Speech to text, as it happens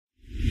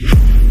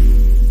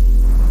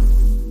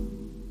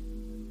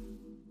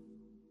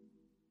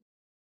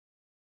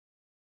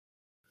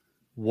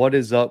What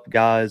is up,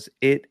 guys?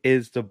 It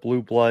is the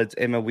Blue Bloods,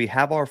 and we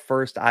have our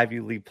first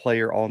Ivy League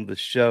player on the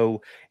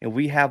show, and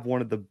we have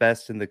one of the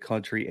best in the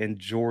country in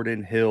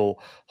Jordan Hill.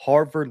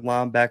 Harvard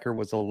linebacker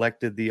was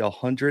elected the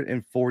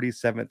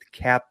 147th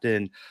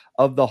captain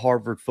of the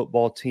Harvard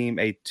football team,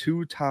 a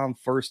two-time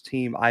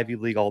first-team Ivy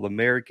League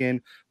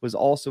All-American, was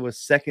also a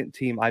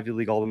second-team Ivy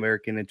League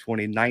All-American in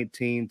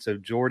 2019. So,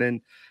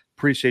 Jordan,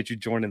 appreciate you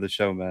joining the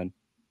show, man.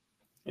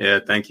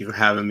 Yeah, thank you for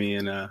having me,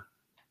 and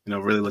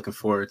really looking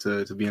forward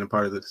to being a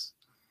part of this.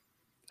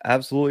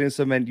 Absolutely. And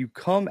so, man, you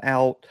come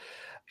out,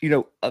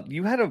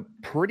 you had a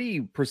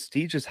pretty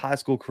prestigious high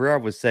school career, I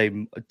would say,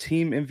 a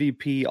team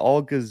MVP,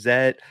 all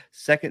Gazette,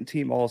 second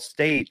team all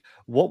state.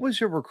 What was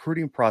your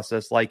recruiting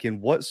process like,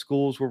 and what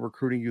schools were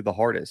recruiting you the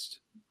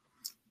hardest?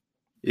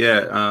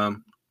 Yeah,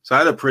 so I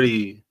had a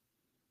pretty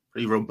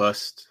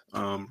robust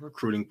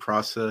recruiting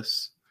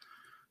process,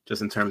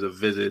 just in terms of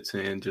visits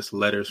and just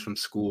letters from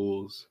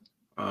schools.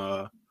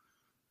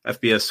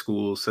 FBS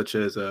schools such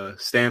as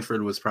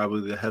Stanford was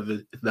probably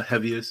the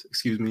heaviest,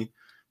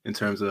 in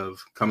terms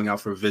of coming out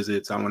for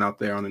visits. I went out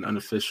there on an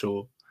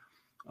unofficial,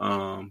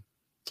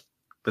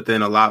 but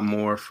then a lot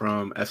more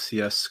from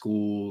FCS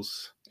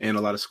schools and a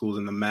lot of schools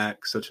in the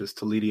MAC, such as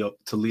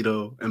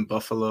Toledo and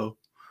Buffalo.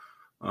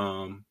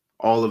 All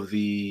of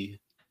the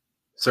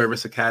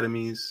service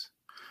academies,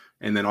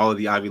 and then all of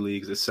the Ivy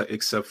Leagues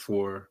except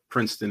for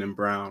Princeton and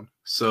Brown.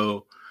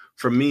 So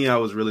for me, I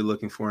was really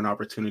looking for an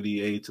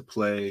opportunity, to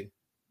play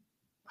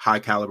high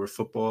caliber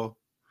football,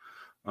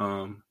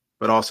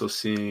 but also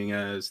seeing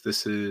as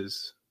this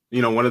is,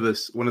 one of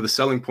the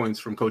selling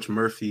points from Coach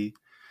Murphy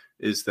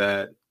is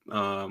that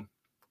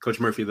Coach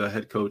Murphy, the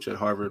head coach at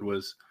Harvard,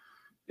 was,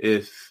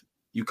 if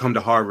you come to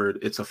Harvard,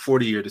 it's a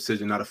 40-year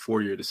decision, not a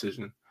 4-year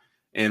decision.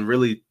 And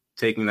really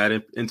taking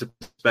that into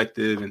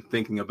perspective and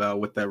thinking about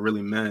what that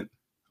really meant,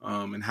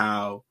 and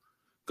how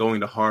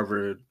going to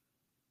Harvard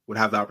would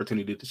have the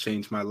opportunity to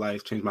change my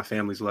life, change my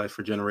family's life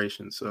for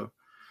generations. So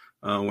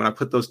when I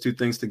put those two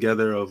things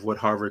together of what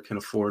Harvard can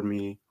afford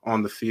me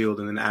on the field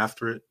and then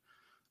after it,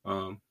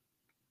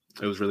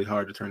 it was really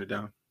hard to turn it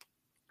down.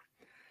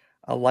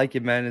 I like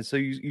it, man. And so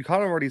you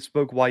kind of already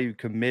spoke why you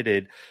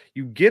committed.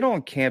 You get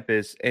on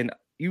campus and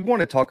you want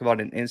to talk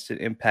about an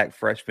instant impact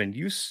freshman.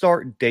 You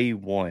start day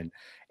one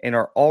and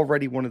are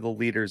already one of the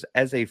leaders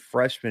as a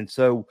freshman.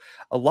 So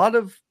a lot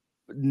of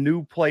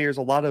new players,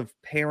 a lot of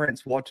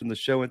parents watching the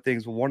show and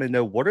things will want to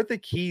know, what are the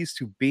keys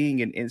to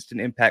being an instant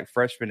impact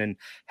freshman, and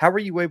how are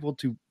you able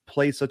to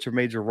play such a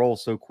major role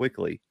so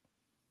quickly?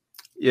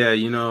 Yeah,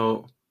 in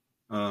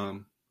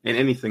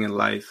anything in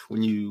life,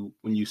 when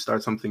you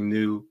start something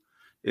new,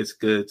 it's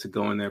good to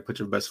go in there, put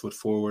your best foot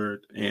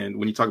forward. And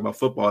when you talk about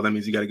football, that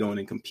means you got to go in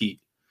and compete.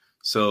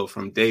 So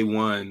from day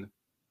one,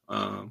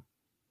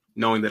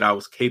 knowing that I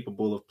was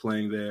capable of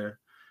playing there,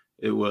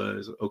 it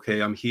was, okay,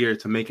 I'm here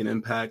to make an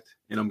impact,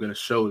 and I'm going to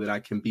show that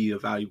I can be a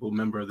valuable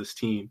member of this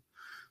team.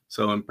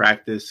 So in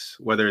practice,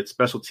 whether it's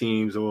special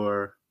teams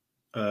or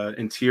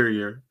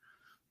interior,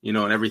 and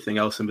everything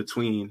else in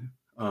between,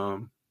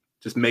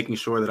 just making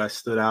sure that I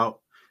stood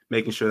out,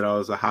 making sure that I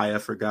was a high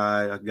effort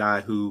guy, a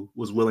guy who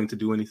was willing to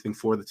do anything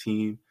for the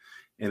team,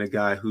 and a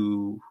guy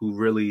who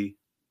really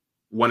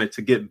wanted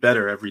to get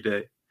better every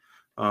day.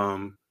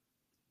 Those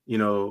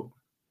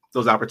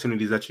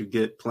opportunities that you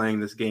get playing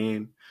this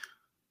game,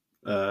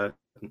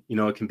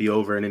 it can be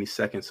over in any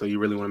second. So you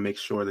really want to make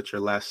sure that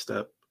your last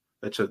step,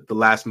 the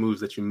last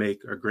moves that you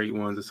make are great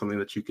ones. It's something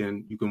that you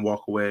can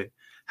walk away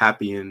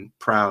happy and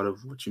proud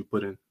of what you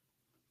put in.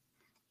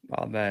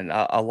 Oh, man,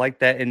 I like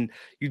that. And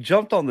you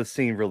jumped on the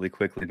scene really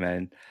quickly,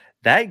 man.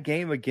 That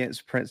game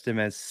against Princeton,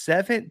 man,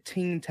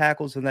 17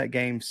 tackles in that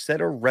game,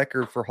 set a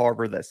record for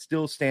Harvard that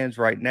still stands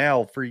right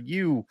now. For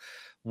you,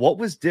 what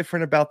was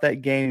different about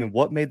that game, and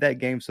what made that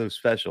game so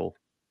special?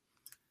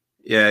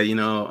 Yeah,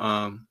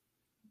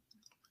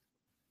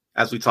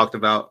 as we talked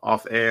about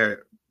off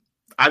air,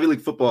 Ivy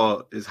League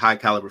football is high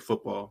caliber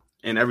football.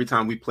 And every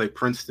time we play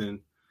Princeton,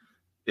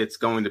 it's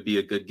going to be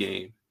a good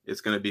game.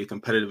 It's going to be a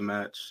competitive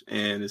match.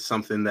 And it's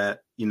something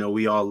that,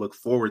 we all look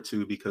forward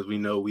to, because we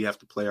know we have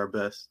to play our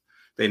best.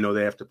 They know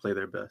they have to play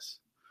their best.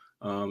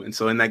 And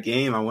so in that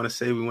game, I want to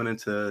say we went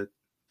into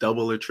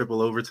double or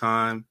triple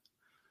overtime.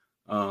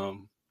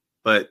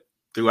 But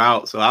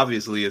throughout, so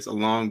obviously it's a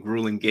long,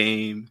 grueling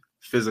game,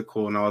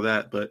 physical and all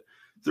that. But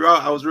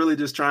throughout, I was really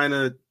just trying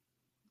to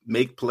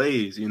make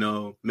plays,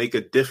 make a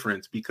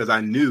difference, because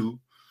I knew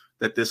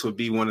that this would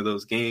be one of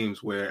those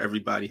games where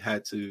everybody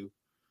had to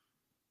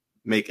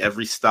make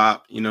every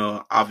stop.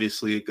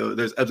 Obviously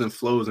there's ebbs and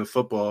flows in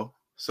football,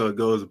 so it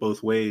goes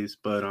both ways,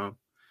 but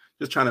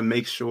just trying to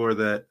make sure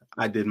that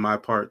I did my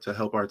part to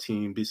help our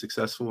team be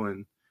successful.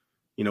 And,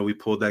 we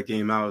pulled that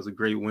game out. It was a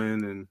great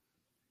win. And,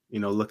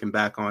 looking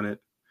back on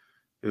it,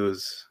 it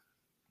was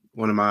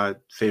one of my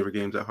favorite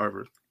games at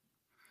Harvard.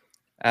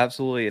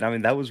 Absolutely. And I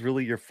mean, that was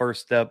really your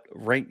first step.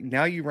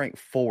 Now you rank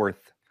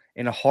fourth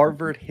in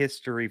Harvard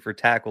history for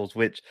tackles,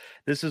 which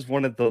this is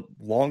one of the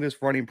longest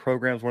running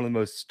programs, one of the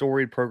most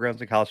storied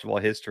programs in college football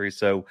history.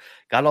 So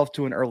got off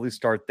to an early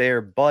start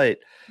there. But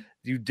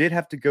you did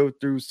have to go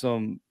through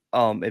some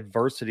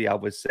adversity, I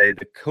would say.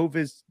 The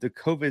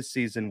COVID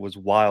season was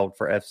wild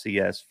for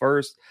FCS.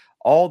 First,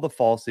 all the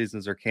fall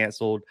seasons are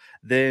canceled.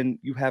 Then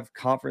you have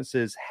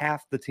conferences,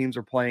 half the teams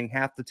are playing,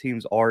 half the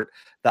teams aren't.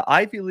 The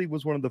Ivy League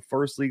was one of the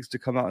first leagues to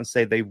come out and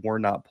say they were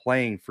not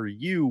playing. For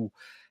you,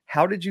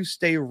 how did you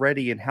stay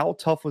ready, and how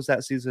tough was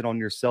that season on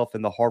yourself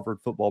in the Harvard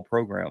football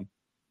program?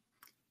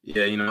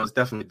 Yeah, it's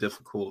definitely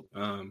difficult.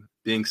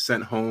 Being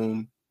sent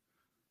home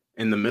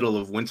in the middle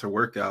of winter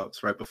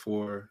workouts right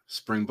before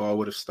spring ball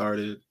would have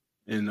started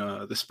in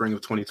the spring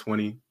of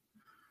 2020.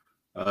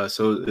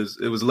 So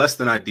it was less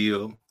than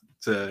ideal,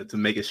 to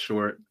make it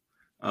short.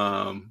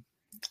 And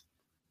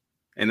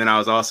then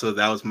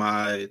that was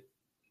my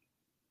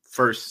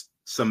first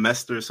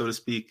semester, so to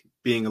speak,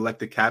 being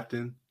elected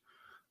captain,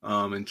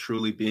 and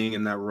truly being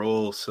in that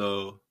role.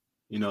 So,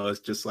 it's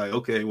just like,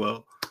 okay,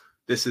 well,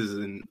 this is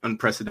an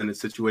unprecedented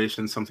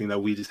situation, something that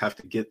we just have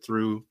to get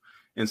through,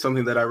 and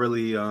something that I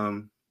really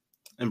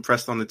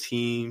impressed on the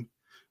team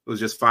was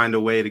just find a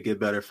way to get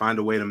better, find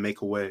a way to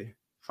make a way,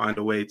 find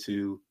a way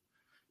to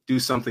do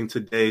something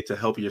today to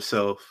help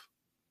yourself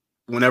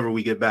whenever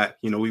we get back.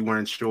 We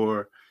weren't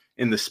sure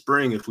in the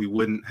spring if we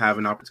wouldn't have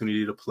an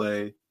opportunity to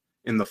play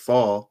in the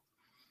fall,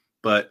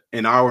 but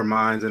in our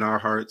minds, in our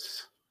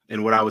hearts,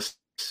 and what I was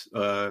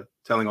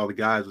telling all the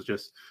guys was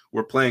just,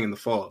 we're playing in the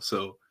fall,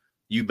 so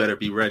you better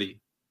be ready,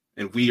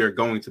 and we are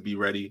going to be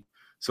ready.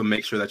 So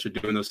make sure that you're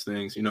doing those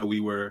things. We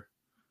were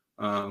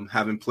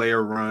having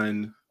player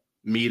run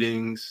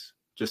meetings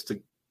just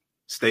to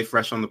stay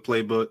fresh on the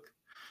playbook,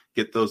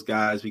 get those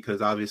guys,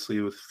 because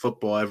obviously with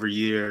football every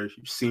year,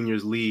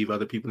 seniors leave,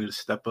 other people need to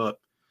step up,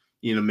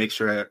 make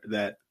sure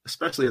that,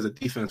 especially as a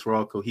defense, we're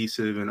all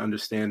cohesive and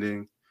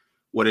understanding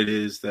what it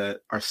is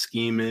that our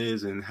scheme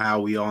is and how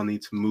we all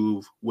need to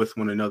move with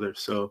one another.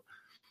 So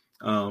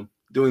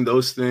doing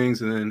those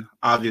things. And then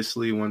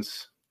obviously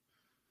once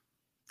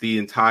the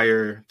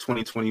entire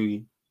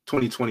 2020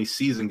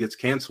 season gets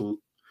canceled,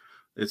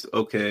 it's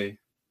okay.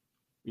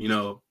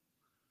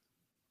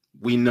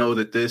 We know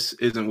that this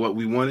isn't what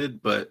we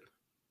wanted, but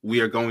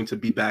we are going to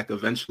be back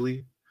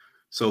eventually.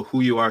 So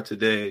who you are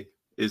today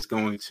is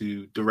going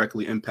to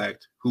directly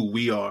impact who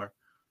we are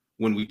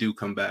when we do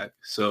come back.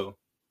 So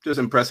just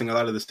impressing a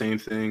lot of the same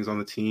things on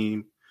the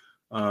team,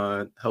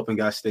 helping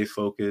guys stay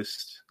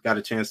focused. Got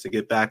a chance to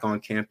get back on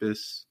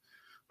campus,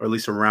 or at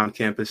least around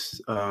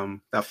campus,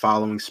 that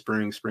following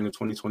spring of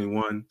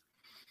 2021.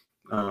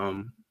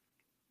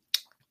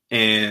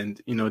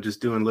 And,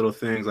 just doing little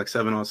things like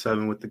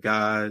 7-on-7 with the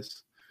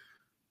guys,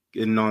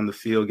 getting on the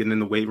field, getting in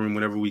the weight room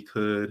whenever we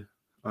could,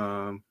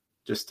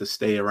 just to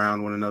stay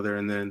around one another.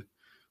 And then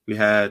we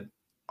had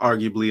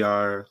arguably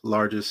our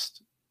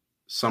largest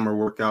summer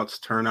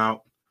workouts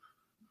turnout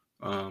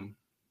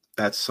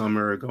that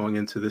summer going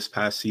into this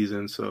past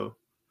season. So,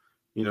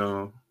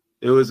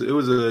 it was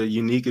a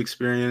unique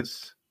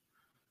experience.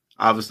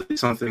 Obviously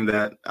something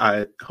that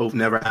I hope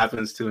never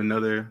happens to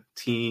another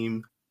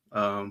team,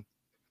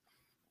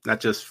 not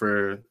just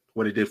for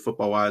what it did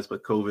football wise,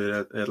 but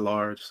COVID at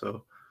large.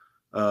 So,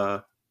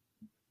 to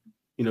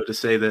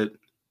say that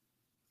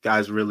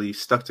guys really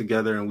stuck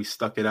together and we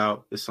stuck it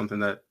out is something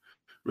that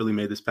really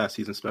made this past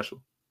season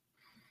special.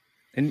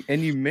 And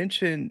you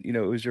mentioned, it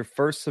was your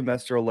first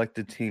semester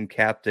elected team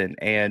captain,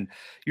 and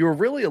you were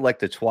really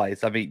elected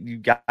twice. I mean, you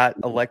got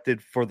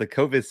elected for the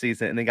COVID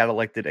season and then got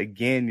elected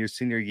again your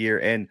senior year.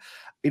 And,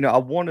 I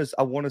want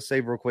to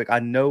say real quick, I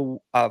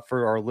know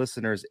for our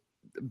listeners,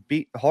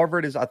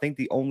 Harvard is, I think,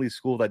 the only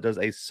school that does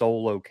a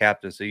solo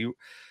captain. So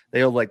they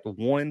elect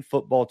one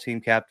football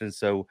team captain.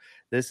 So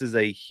this is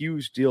a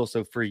huge deal.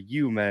 So for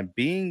you, man,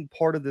 being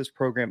part of this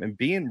program and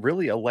being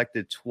really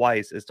elected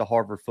twice as the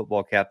Harvard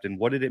football captain,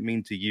 what did it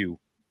mean to you?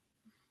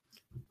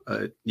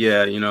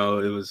 Yeah, it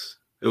was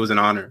an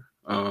honor.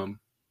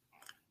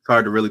 It's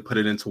hard to really put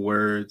it into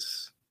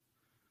words.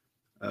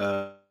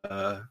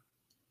 It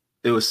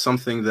was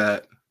something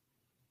that,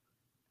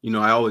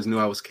 I always knew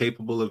I was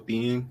capable of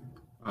being.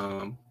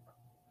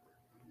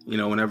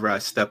 Whenever I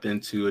step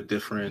into a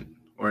different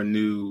or a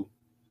new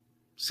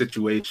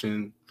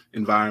situation,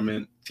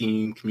 environment,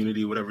 team,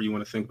 community, whatever you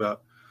want to think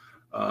about,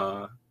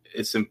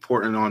 it's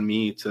important on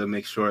me to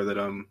make sure that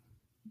I'm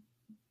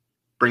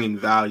bringing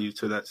value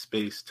to that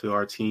space, to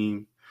our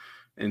team.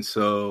 And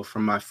so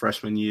from my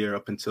freshman year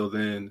up until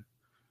then,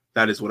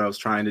 that is what I was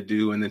trying to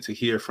do. And then to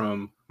hear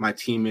from my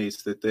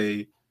teammates that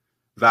they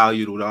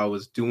valued what I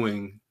was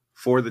doing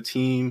for the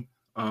team,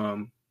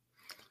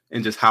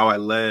 and just how I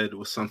led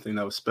was something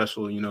that was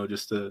special,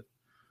 just to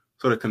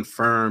sort of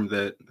confirm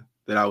that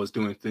I was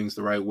doing things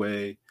the right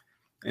way,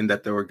 and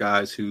that there were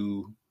guys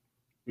who,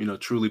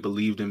 truly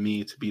believed in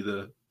me to be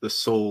the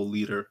sole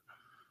leader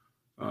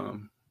of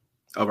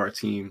our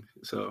team.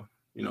 So,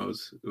 it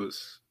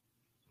was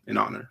an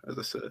honor, as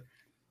I said.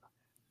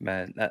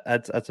 Man,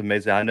 that's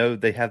amazing. I know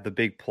they have the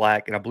big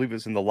plaque, and I believe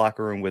it's in the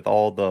locker room with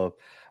all the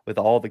with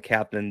all the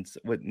captains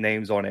with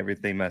names on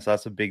everything, man. So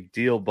that's a big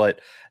deal.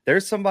 But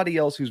there's somebody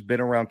else who's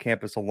been around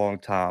campus a long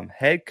time.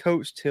 Head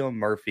coach Tim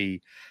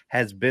Murphy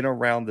has been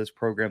around this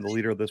program, the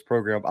leader of this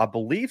program, I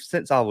believe,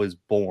 since I was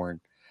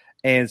born.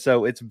 And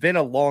so it's been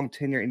a long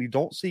tenure, and you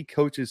don't see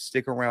coaches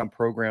stick around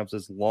programs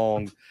as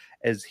long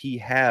as he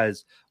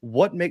has.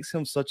 What makes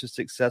him such a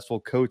successful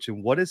coach,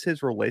 and what is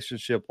his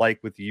relationship like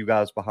with you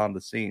guys behind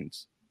the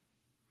scenes?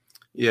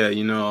 Yeah,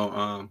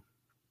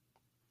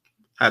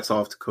 hats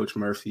off to Coach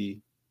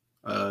Murphy,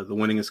 the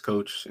winningest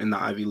coach in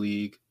the Ivy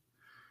League.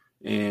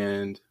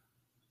 And,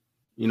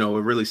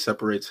 what really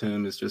separates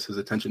him is just his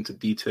attention to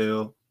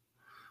detail,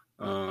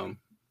 from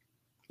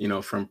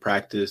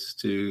practice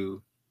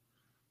to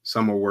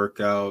summer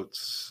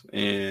workouts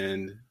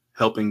and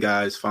helping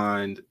guys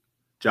find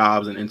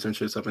jobs and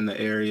internships up in the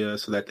area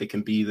so that they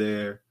can be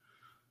there.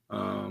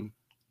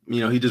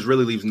 He just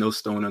really leaves no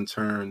stone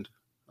unturned.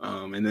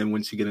 And then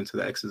once you get into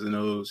the X's and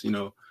O's,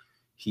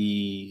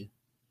 he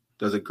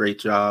does a great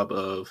job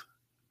of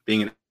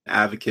being an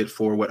advocate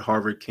for what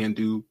Harvard can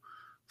do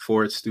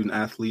for its student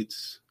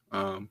athletes,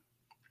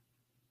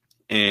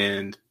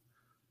 and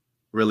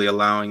really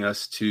allowing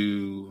us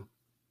to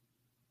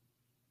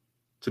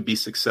be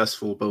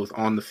successful both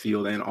on the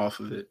field and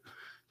off of it,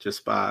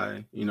 just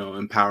by,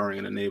 empowering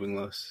and enabling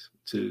us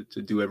to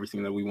do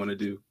everything that we want to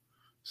do.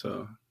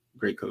 So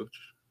great coach.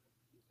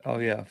 Oh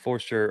yeah, for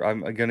sure.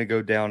 I'm going to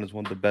go down as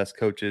one of the best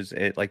coaches,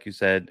 like you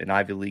said, in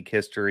Ivy League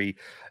history.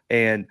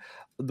 And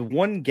the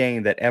one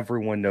game that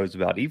everyone knows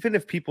about, even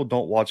if people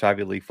don't watch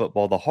Ivy League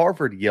football, the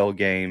Harvard Yale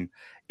game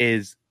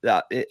is.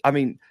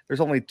 There's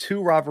only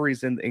two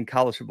rivalries in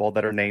college football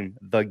that are named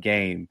the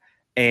game,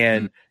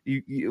 and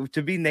you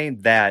to be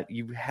named that,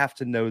 you have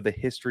to know the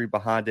history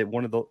behind it.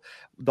 One of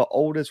the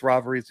oldest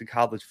rivalries in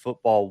college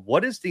football.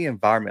 What is the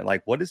environment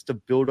like? What is the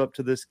build up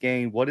to this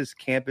game? What is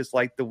campus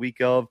like the week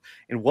of?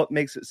 And what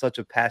makes it such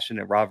a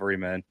passionate rivalry,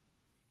 man?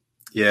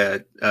 Yeah,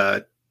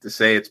 to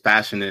say it's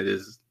passionate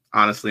is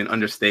honestly an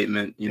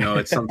understatement.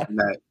 It's something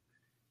that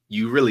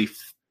you really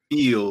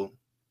feel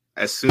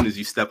as soon as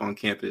you step on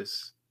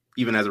campus,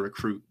 even as a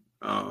recruit,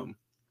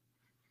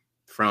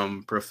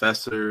 from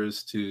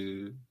professors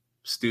to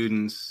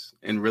students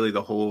and really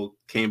the whole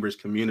Cambridge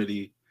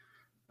community.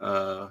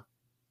 That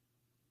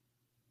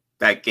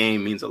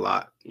game means a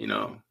lot,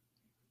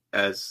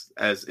 as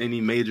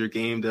any major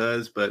game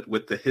does, but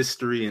with the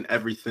history and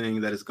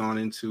everything that has gone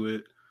into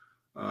it.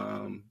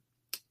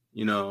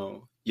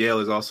 Yale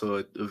is also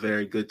a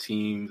very good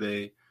team.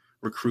 They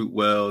recruit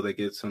well. They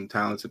get some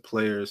talented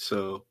players.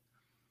 So,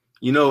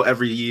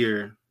 every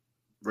year,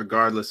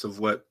 regardless of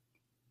what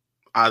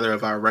either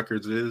of our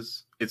records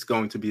is, it's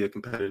going to be a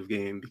competitive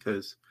game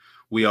because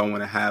we all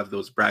want to have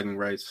those bragging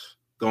rights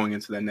going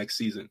into that next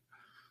season.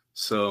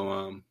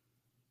 So,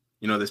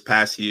 this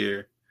past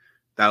year,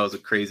 that was a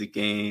crazy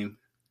game.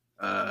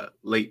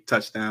 Late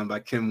touchdown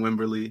by Kim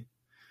Wimberly.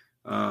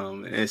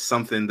 And it's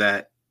something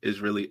that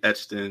is really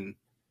etched in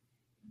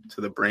to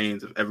the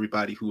brains of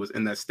everybody who was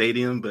in that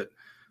stadium. But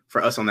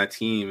for us on that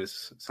team,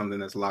 it's something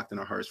that's locked in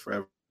our hearts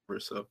forever.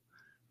 So,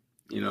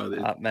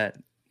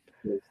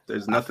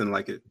 there's nothing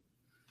like it.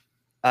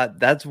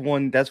 That's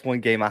one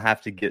game I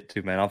have to get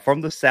to, man. I'm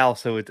from the South,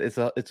 so it's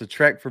a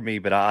trek for me,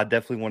 but I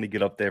definitely want to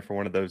get up there for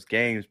one of those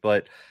games.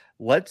 But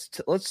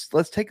let's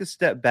take a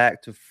step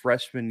back to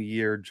freshman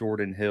year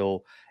Jordan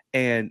Hill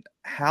and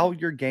how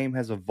your game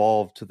has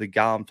evolved to the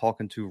guy I'm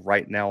talking to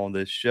right now on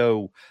this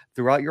show.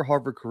 Throughout your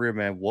Harvard career,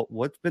 man,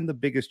 what's been the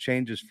biggest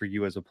changes for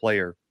you as a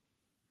player?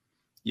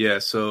 Yeah,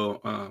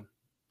 so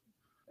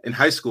in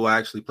high school, I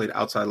actually played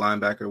outside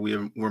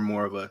linebacker. We're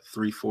more of a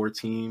 3-4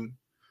 team.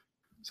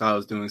 So I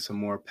was doing some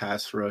more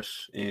pass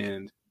rush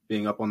and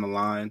being up on the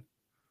line.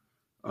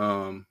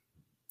 So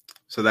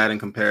that in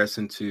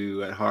comparison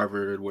to at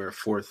Harvard, we're a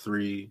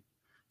 4-3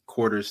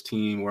 quarters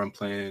team where I'm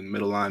playing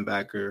middle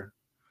linebacker,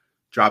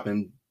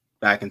 dropping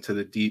back into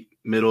the deep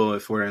middle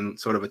if we're in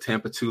sort of a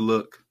Tampa 2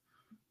 look,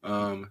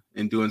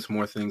 and doing some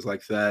more things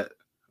like that.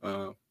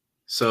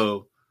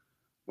 So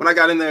when I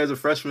got in there as a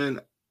freshman,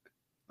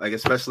 like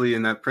especially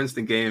in that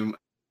Princeton game,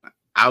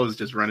 I was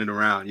just running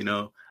around,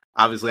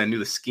 Obviously I knew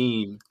the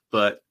scheme,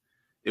 but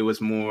it was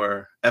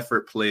more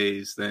effort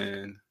plays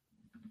than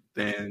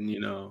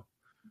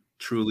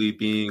truly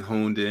being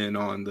honed in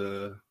on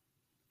the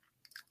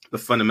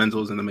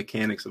fundamentals and the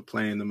mechanics of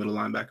playing the middle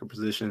linebacker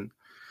position.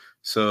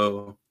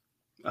 So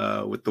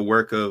with the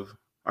work of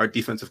our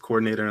defensive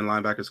coordinator and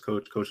linebackers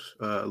coach, Coach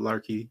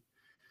Larkey,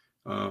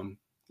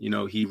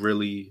 he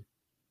really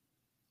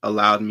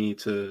allowed me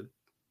to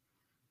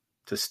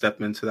step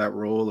into that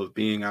role of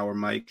being our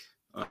Mike,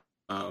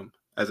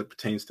 as it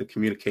pertains to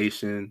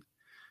communication,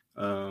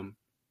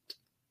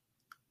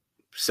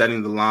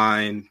 setting the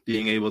line,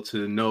 being able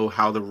to know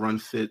how the run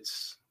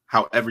fits,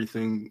 how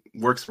everything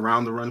works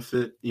around the run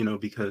fit,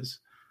 because,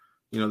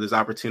 there's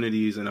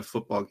opportunities in a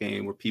football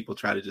game where people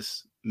try to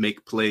just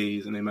make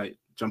plays and they might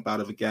jump out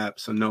of a gap.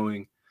 So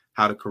knowing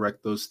how to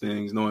correct those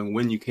things, knowing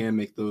when you can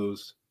make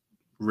those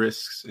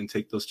risks and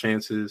take those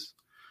chances,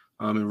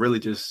 and really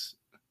just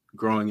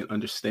growing an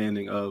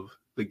understanding of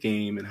the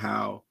game and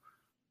how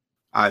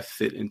I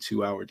fit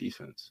into our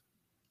defense.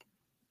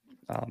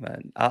 Oh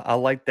man, I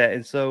like that.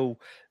 And so,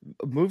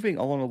 moving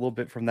on a little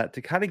bit from that,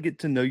 to kind of get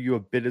to know you a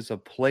bit as a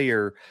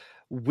player,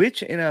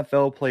 which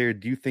NFL player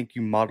do you think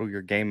you model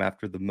your game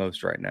after the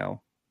most right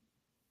now?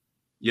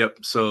 Yep.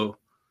 So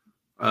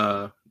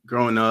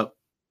growing up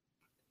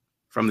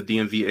from the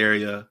DMV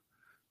area,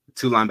 the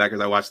two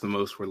linebackers I watched the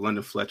most were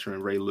London Fletcher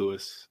and Ray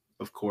Lewis.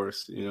 Of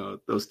course,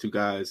 those two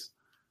guys,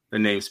 their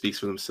name speaks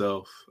for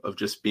themselves of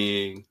just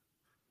being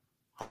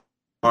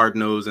hard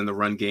nosed in the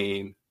run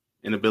game,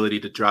 inability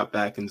to drop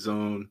back in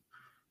zone,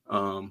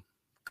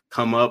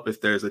 come up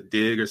if there's a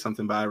dig or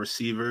something by a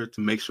receiver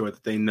to make sure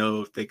that they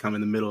know if they come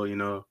in the middle,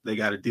 they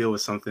got to deal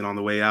with something on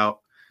the way out.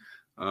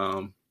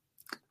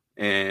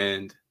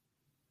 And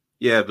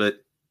yeah,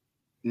 but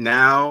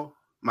now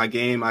my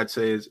game, I'd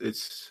say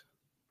it's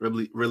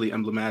really, really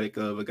emblematic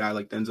of a guy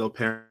like Denzel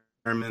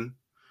Perryman.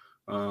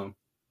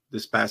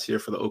 This past year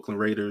for the Oakland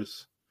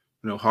Raiders,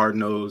 hard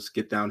nose,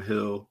 get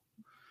downhill,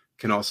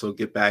 can also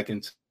get back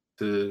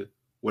into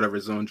whatever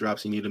zone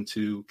drops you need him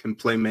to, can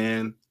play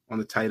man on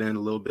the tight end a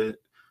little bit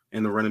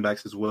and the running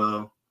backs as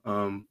well.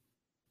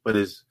 But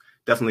is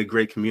definitely a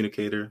great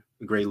communicator,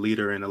 a great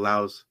leader, and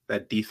allows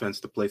that defense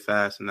to play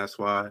fast. And that's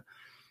why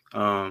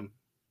the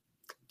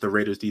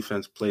Raiders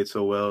defense played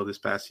so well this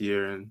past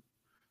year. And,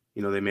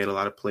 they made a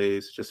lot of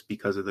plays just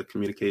because of the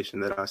communication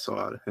that I saw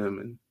out of him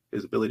and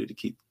his ability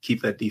to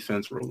keep that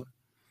defense rolling.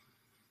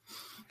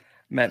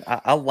 Man,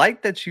 I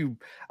like that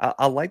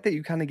I like that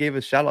you kind of gave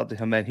a shout out to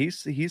him, man.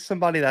 He's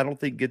somebody that I don't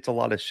think gets a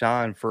lot of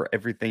shine for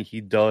everything he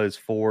does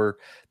for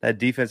that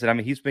defense. And I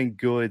mean, he's been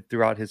good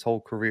throughout his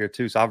whole career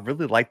too. So I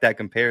really like that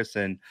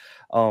comparison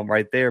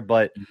right there.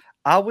 But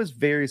I was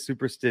very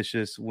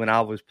superstitious when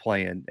I was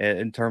playing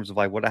in terms of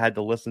like what I had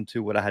to listen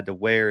to, what I had to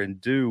wear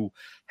and do.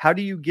 How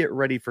do you get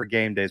ready for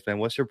game days, man?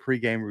 What's your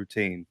pregame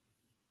routine?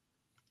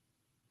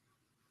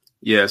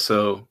 Yeah,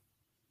 so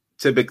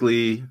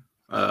typically,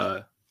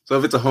 so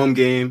if it's a home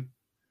game,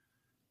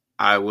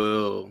 I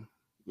will,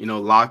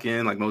 lock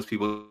in like most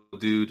people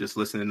do, just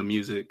listening to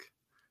music.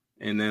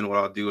 And then what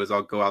I'll do is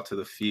I'll go out to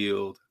the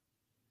field,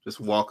 just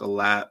walk a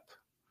lap.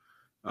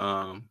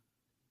 I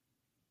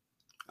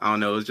don't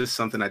know. It was just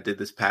something I did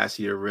this past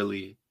year,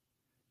 really,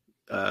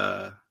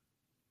 because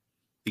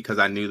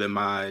I knew that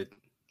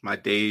my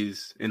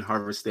days in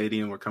Harvard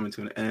Stadium were coming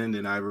to an end,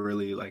 and I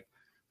really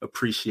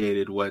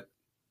appreciated what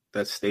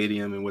that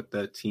stadium and what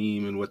that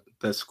team and what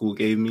that school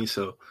gave me.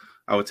 So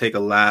I would take a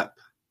lap,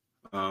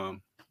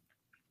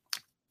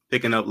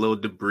 picking up little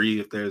debris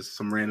if there's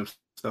some random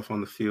stuff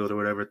on the field or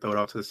whatever, throw it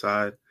off to the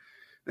side,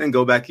 then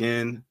go back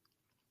in,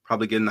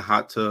 probably get in the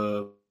hot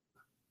tub,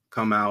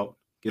 come out,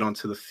 get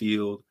onto the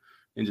field,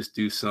 and just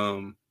do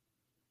some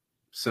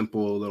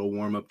simple little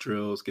warm-up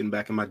drills, getting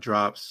back in my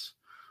drops,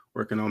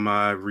 working on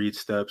my read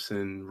steps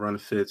and run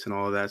fits and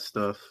all of that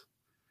stuff.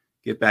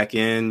 Get back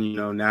in,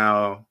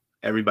 now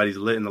everybody's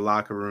lit in the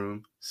locker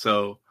room.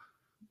 So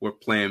we're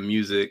playing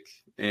music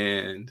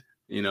and,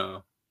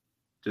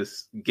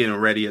 just getting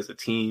ready as a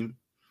team.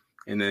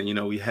 And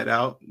then, we head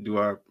out, do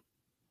our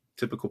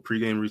typical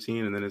pregame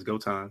routine, and then it's go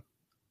time.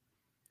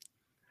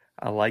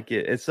 I like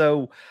it. And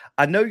so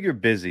I know you're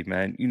busy,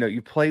 man.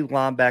 You play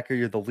linebacker,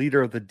 you're the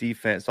leader of the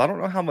defense. So I don't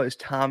know how much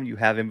time you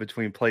have in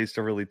between plays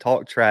to really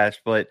talk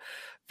trash, but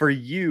for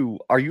you,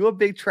 are you a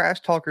big trash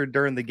talker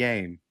during the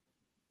game?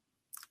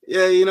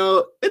 Yeah,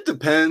 it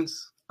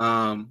depends.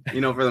 For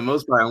the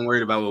most part, I'm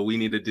worried about what we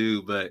need to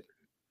do, but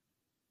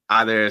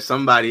either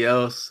somebody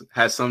else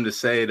has something to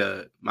say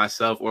to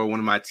myself or one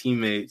of my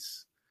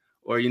teammates,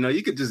 or,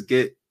 you could just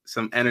get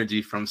some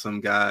energy from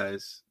some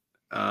guys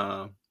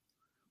where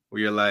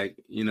you're like,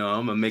 I'm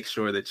going to make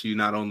sure that you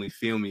not only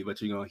feel me,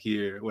 but you're going to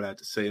hear what I have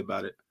to say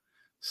about it.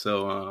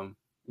 So,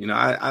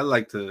 I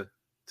like to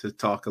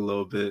talk a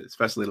little bit,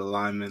 especially the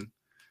linemen,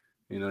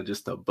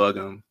 just to bug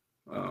them.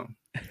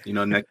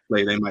 Next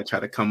play, they might try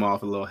to come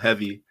off a little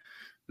heavy.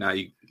 Now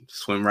you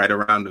swim right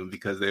around them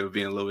because they were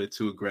being a little bit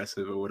too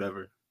aggressive or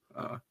whatever.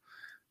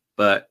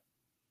 But,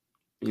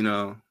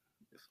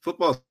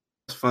 football's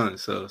fun.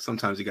 So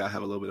sometimes you got to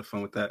have a little bit of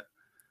fun with that.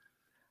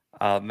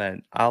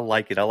 Man, I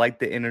like it. I like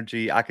the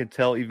energy. I could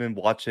tell even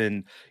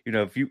watching,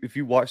 if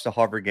you watch the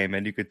Harvard game,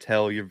 and you could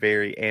tell you're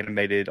very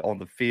animated on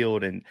the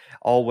field and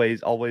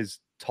always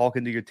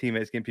talking to your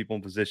teammates, getting people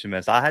in position,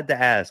 man. So I had to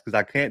ask because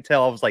I can't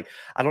tell. I was like,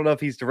 I don't know if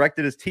he's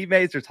directed his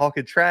teammates or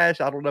talking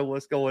trash. I don't know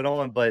what's going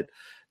on, but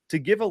to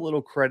give a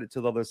little credit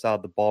to the other side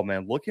of the ball,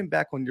 man, looking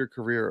back on your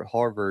career at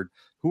Harvard,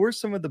 who are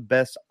some of the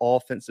best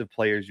offensive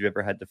players you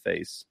ever had to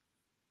face?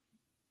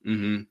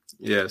 Mm-hmm.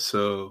 Yeah.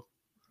 So,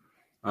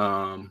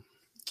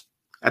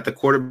 at the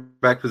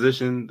quarterback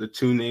position, the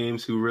two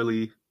names who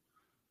really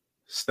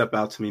step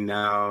out to me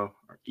now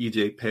are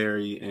E.J.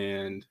 Perry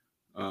and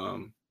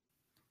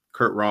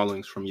Kurt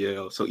Rawlings from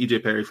Yale. So E.J.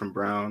 Perry from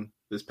Brown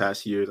this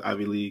past year's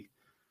Ivy League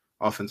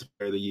Offensive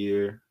Player of the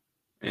Year,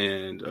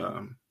 and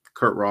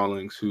Kurt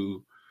Rawlings,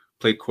 who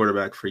played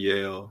quarterback for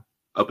Yale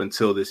up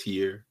until this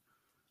year.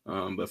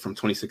 But from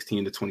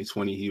 2016 to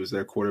 2020, he was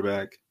their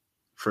quarterback.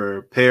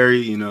 For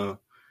Perry,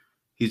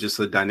 he's just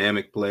a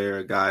dynamic player,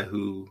 a guy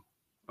who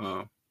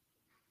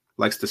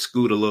likes to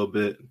scoot a little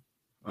bit.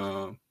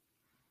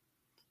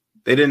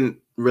 They didn't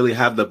really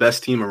have the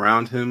best team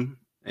around him.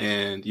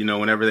 And,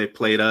 whenever they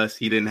played us,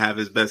 he didn't have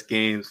his best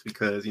games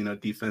because,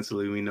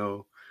 defensively, we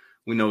know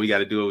we got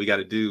to do what we got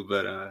to do.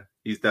 But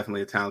he's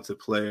definitely a talented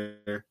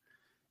player.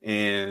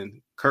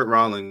 And Kurt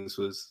Rawlings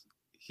was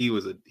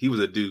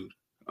a dude.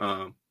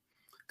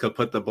 Could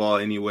put the ball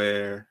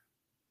anywhere,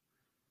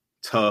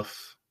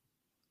 tough.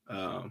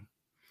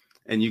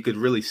 And you could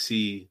really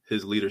see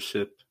his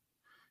leadership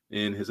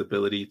and his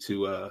ability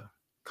to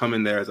come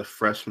in there as a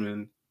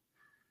freshman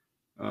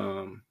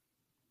and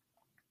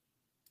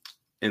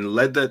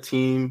led that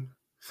team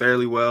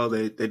fairly well.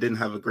 They didn't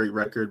have a great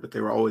record, but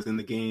they were always in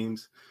the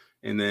games.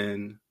 And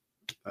then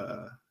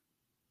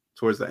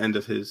towards the end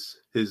of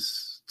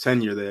his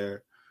tenure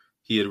there,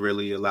 he had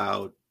really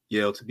allowed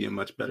Yale to be a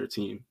much better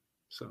team.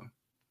 So,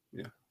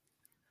 yeah.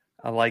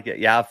 I like it.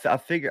 Yeah, I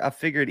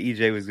figured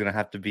EJ was going to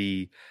have to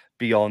be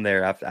on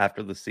there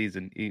after the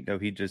season,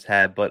 he just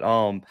had. But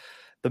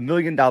the $1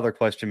 million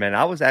question, man,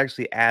 I was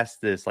actually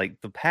asked this like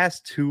the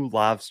past 2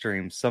 live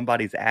streams.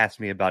 Somebody's asked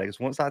me about it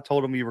because once I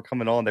told them you were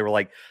coming on, they were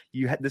like,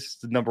 this is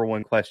the number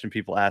one question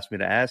people asked me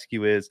to ask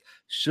you is,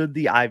 should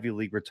the Ivy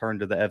League return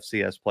to the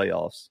FCS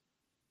playoffs?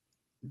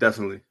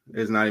 Definitely.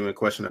 There's not even a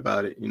question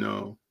about it.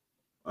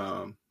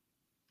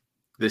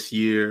 This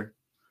year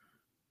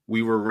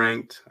we were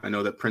ranked. I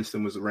know that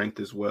Princeton was ranked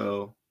as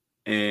well.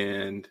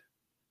 And,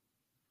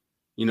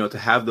 to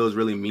have those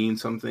really mean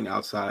something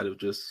outside of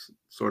just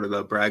sort of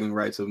the bragging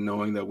rights of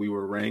knowing that we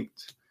were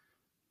ranked,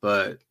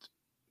 but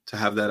to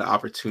have that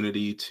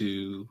opportunity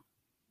to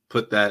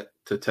put that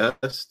to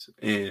test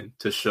and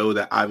to show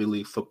that Ivy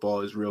League football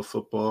is real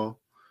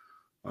football,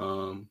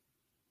 to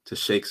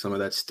shake some of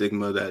that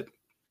stigma that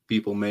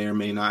people may or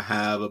may not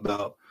have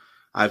about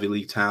Ivy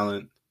League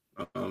talent,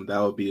 that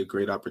would be a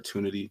great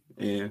opportunity.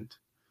 And,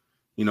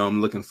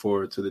 I'm looking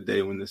forward to the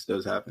day when this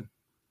does happen.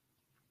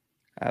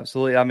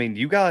 Absolutely. I mean,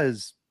 you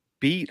guys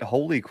beat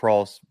Holy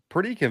Cross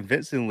pretty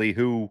convincingly,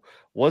 who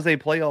was a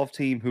playoff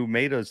team who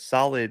made a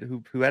solid,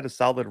 who had a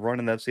solid run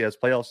in the FCS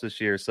playoffs this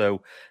year.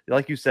 So,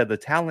 like you said, the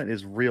talent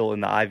is real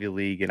in the Ivy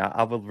League, and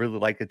I would really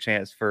like a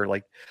chance for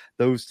like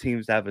those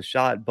teams to have a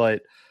shot.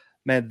 But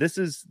man, this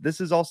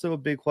is also a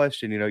big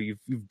question.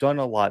 You've done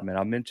a lot, man.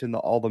 I mentioned the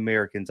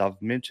All-Americans.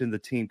 I've mentioned the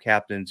team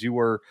captains. You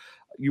were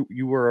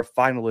a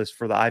finalist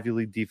for the Ivy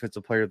League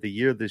Defensive Player of the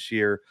Year this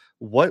year.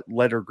 What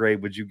letter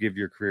grade would you give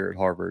your career at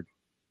Harvard?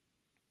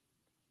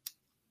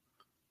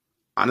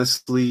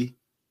 Honestly,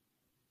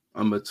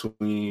 I'm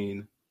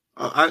between,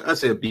 I'd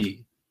say a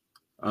B.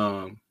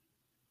 For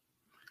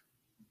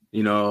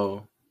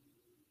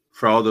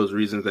all those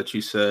reasons that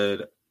you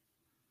said,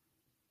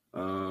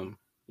 I'm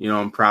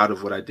proud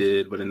of what I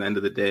did, but in the end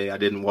of the day, I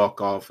didn't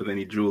walk off with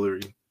any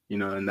jewelry,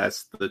 and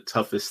that's the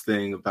toughest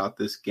thing about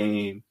this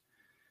game.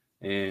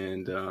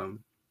 And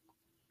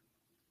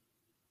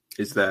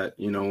is that,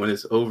 when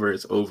it's over,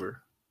 it's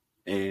over.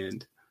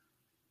 And,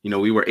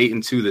 we were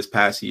 8-2 this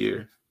past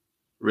year,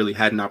 really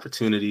had an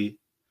opportunity.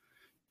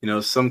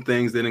 Some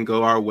things didn't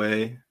go our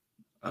way.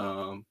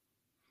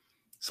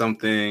 Some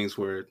things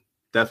were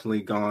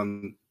definitely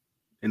gone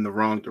in the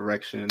wrong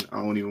direction. I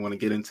don't even want to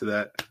get into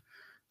that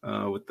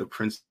with the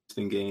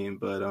Princeton game,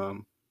 but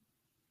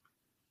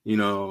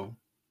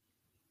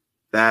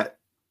that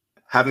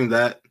having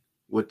that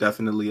would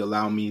definitely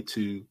allow me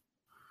to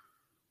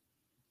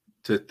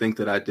think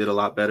that I did a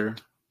lot better,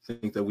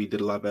 think that we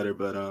did a lot better.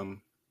 But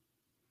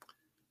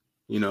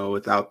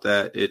without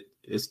that,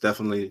 it's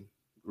definitely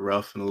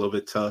rough and a little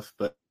bit tough.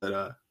 But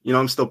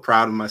I'm still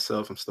proud of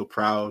myself. I'm still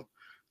proud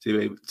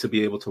to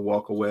be able to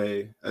walk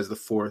away as the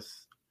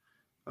fourth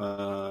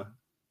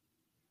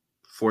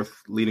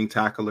leading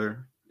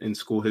tackler in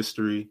school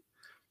history,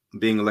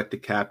 being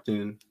elected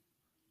captain,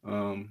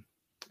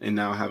 and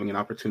now having an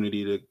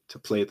opportunity to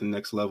play at the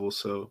next level.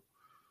 So,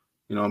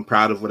 I'm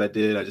proud of what I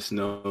did. I just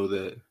know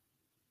that,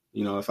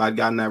 if I'd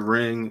gotten that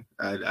ring,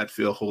 I'd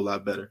feel a whole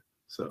lot better.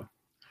 So,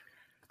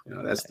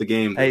 that's the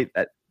game. Hey,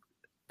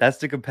 that's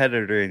the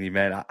competitor in you,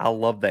 man. I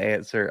love the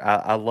answer.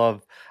 I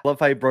love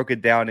how you broke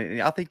it down,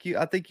 and I think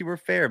you were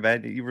fair,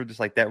 man. You were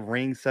just like that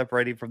ring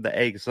separating from the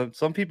egg.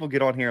 Some people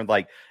get on here and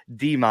like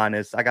D-.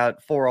 I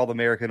got 4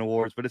 All-American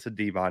awards, but it's a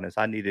D-.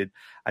 I needed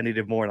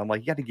more, and I'm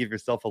like, you got to give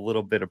yourself a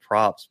little bit of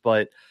props.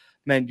 But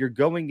man, you're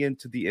going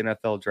into the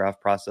NFL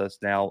draft process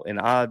now, and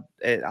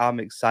I'm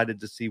excited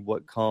to see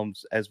what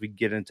comes as we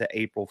get into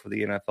April for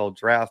the NFL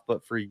draft.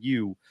 But for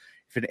you,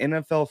 if an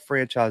NFL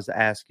franchise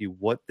asks you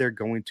what they're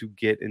going to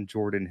get in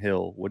Jordan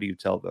Hill, what do you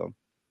tell them?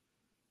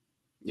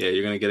 Yeah,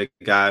 you're going to get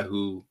a guy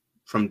who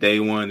from day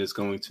one is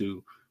going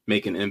to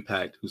make an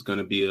impact, who's going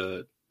to be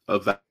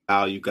a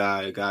value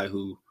guy, a guy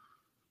who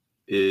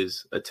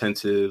is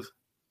attentive,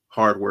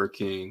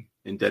 hardworking,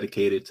 and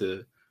dedicated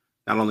to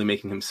not only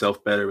making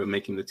himself better, but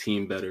making the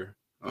team better.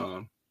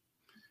 And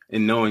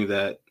knowing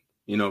that,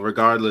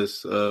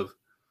 regardless of,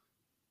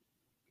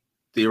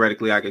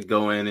 theoretically, I could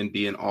go in and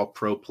be an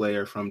all-pro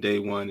player from day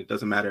one. It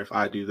doesn't matter if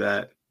I do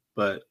that,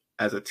 but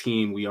as a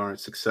team, we aren't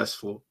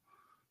successful.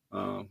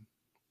 Um,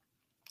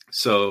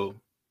 so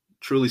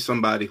truly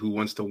somebody who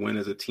wants to win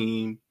as a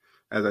team.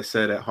 As I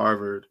said, at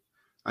Harvard,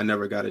 I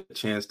never got a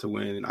chance to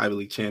win an Ivy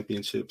League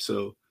championship.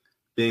 So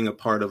being a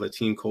part of a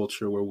team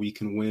culture where we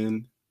can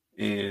win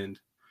and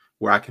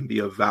where I can be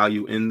of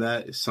value in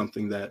that is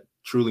something that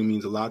truly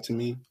means a lot to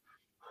me.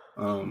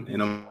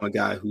 And I'm a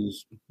guy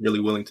who's really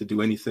willing to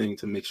do anything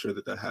to make sure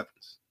that that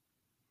happens.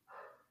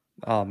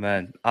 Oh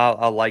man,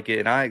 I like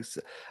it, and I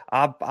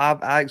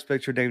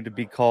expect your name to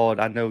be called.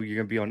 I know you're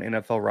gonna be on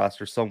NFL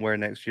roster somewhere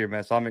next year,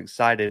 man. So I'm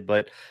excited.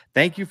 But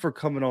thank you for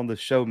coming on the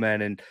show,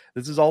 man. And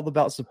this is all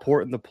about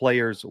supporting the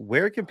players.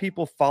 Where can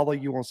people follow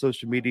you on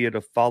social media to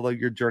follow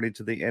your journey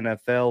to the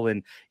NFL?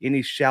 And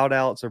any shout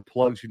outs or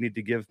plugs you need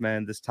to give,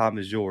 man? This time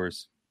is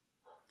yours.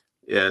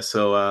 Yeah,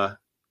 so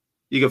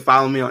you can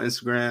follow me on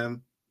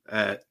Instagram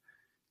at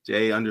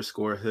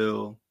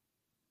J_Hill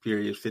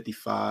period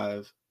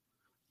 55.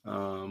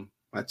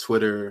 My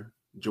Twitter,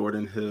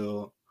 Jordan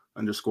Hill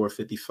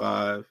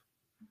 _55.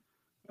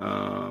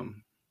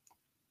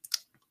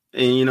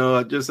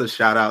 And, just a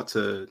shout out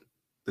to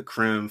the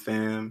Crim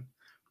fam.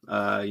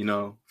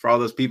 For all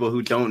those people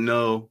who don't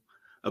know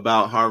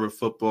about Harvard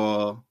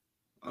football,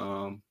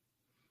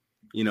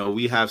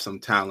 we have some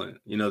talent.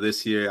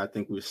 This year, I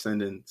think we're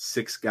sending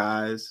 6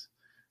 guys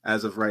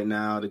as of right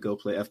now to go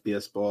play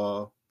FBS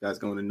ball. Guys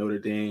going to Notre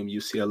Dame,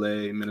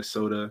 UCLA,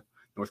 Minnesota,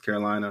 North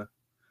Carolina.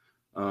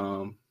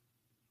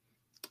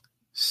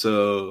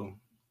 So,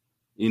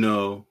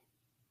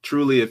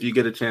 truly, if you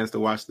get a chance to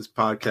watch this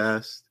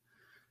podcast,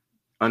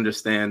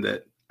 understand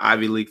that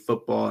Ivy League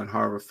football and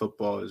Harvard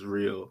football is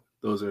real.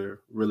 Those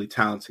are really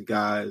talented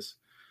guys.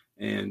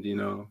 And,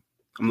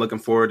 I'm looking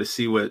forward to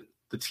see what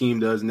the team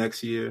does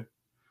next year,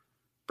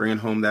 bringing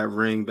home that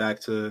ring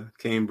back to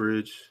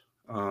Cambridge.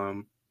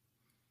 And,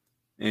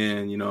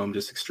 I'm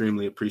just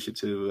extremely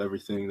appreciative of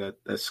everything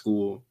that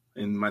school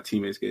and my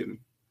teammates gave me.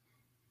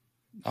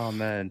 Oh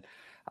man,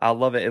 I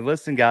love it. And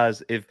listen,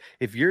 guys, if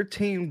your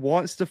team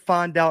wants to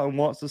find out and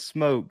wants to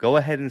smoke, go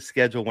ahead and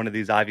schedule one of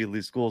these Ivy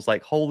League schools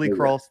like Holy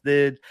Cross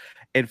did,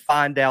 and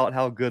find out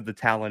how good the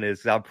talent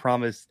is. I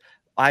promise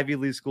Ivy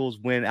League schools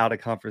win out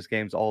of conference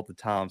games all the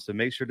time. So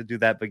make sure to do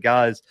that. But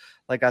guys,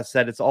 like I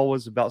said, it's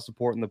always about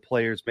supporting the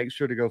players. Make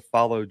sure to go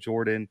follow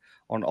Jordan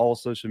on all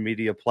social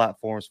media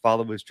platforms.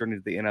 Follow his journey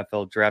to the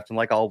NFL draft. And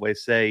like I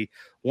always say,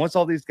 once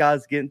all these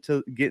guys get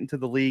into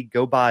the league,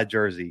 go buy a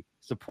jersey.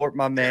 Support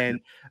my man,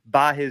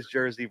 buy his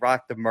jersey,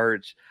 rock the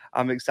merch.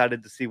 I'm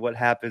excited to see what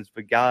happens.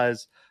 But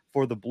guys,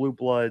 for the Blue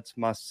Bloods,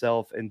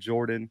 myself and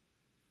Jordan,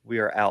 we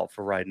are out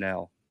for right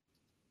now.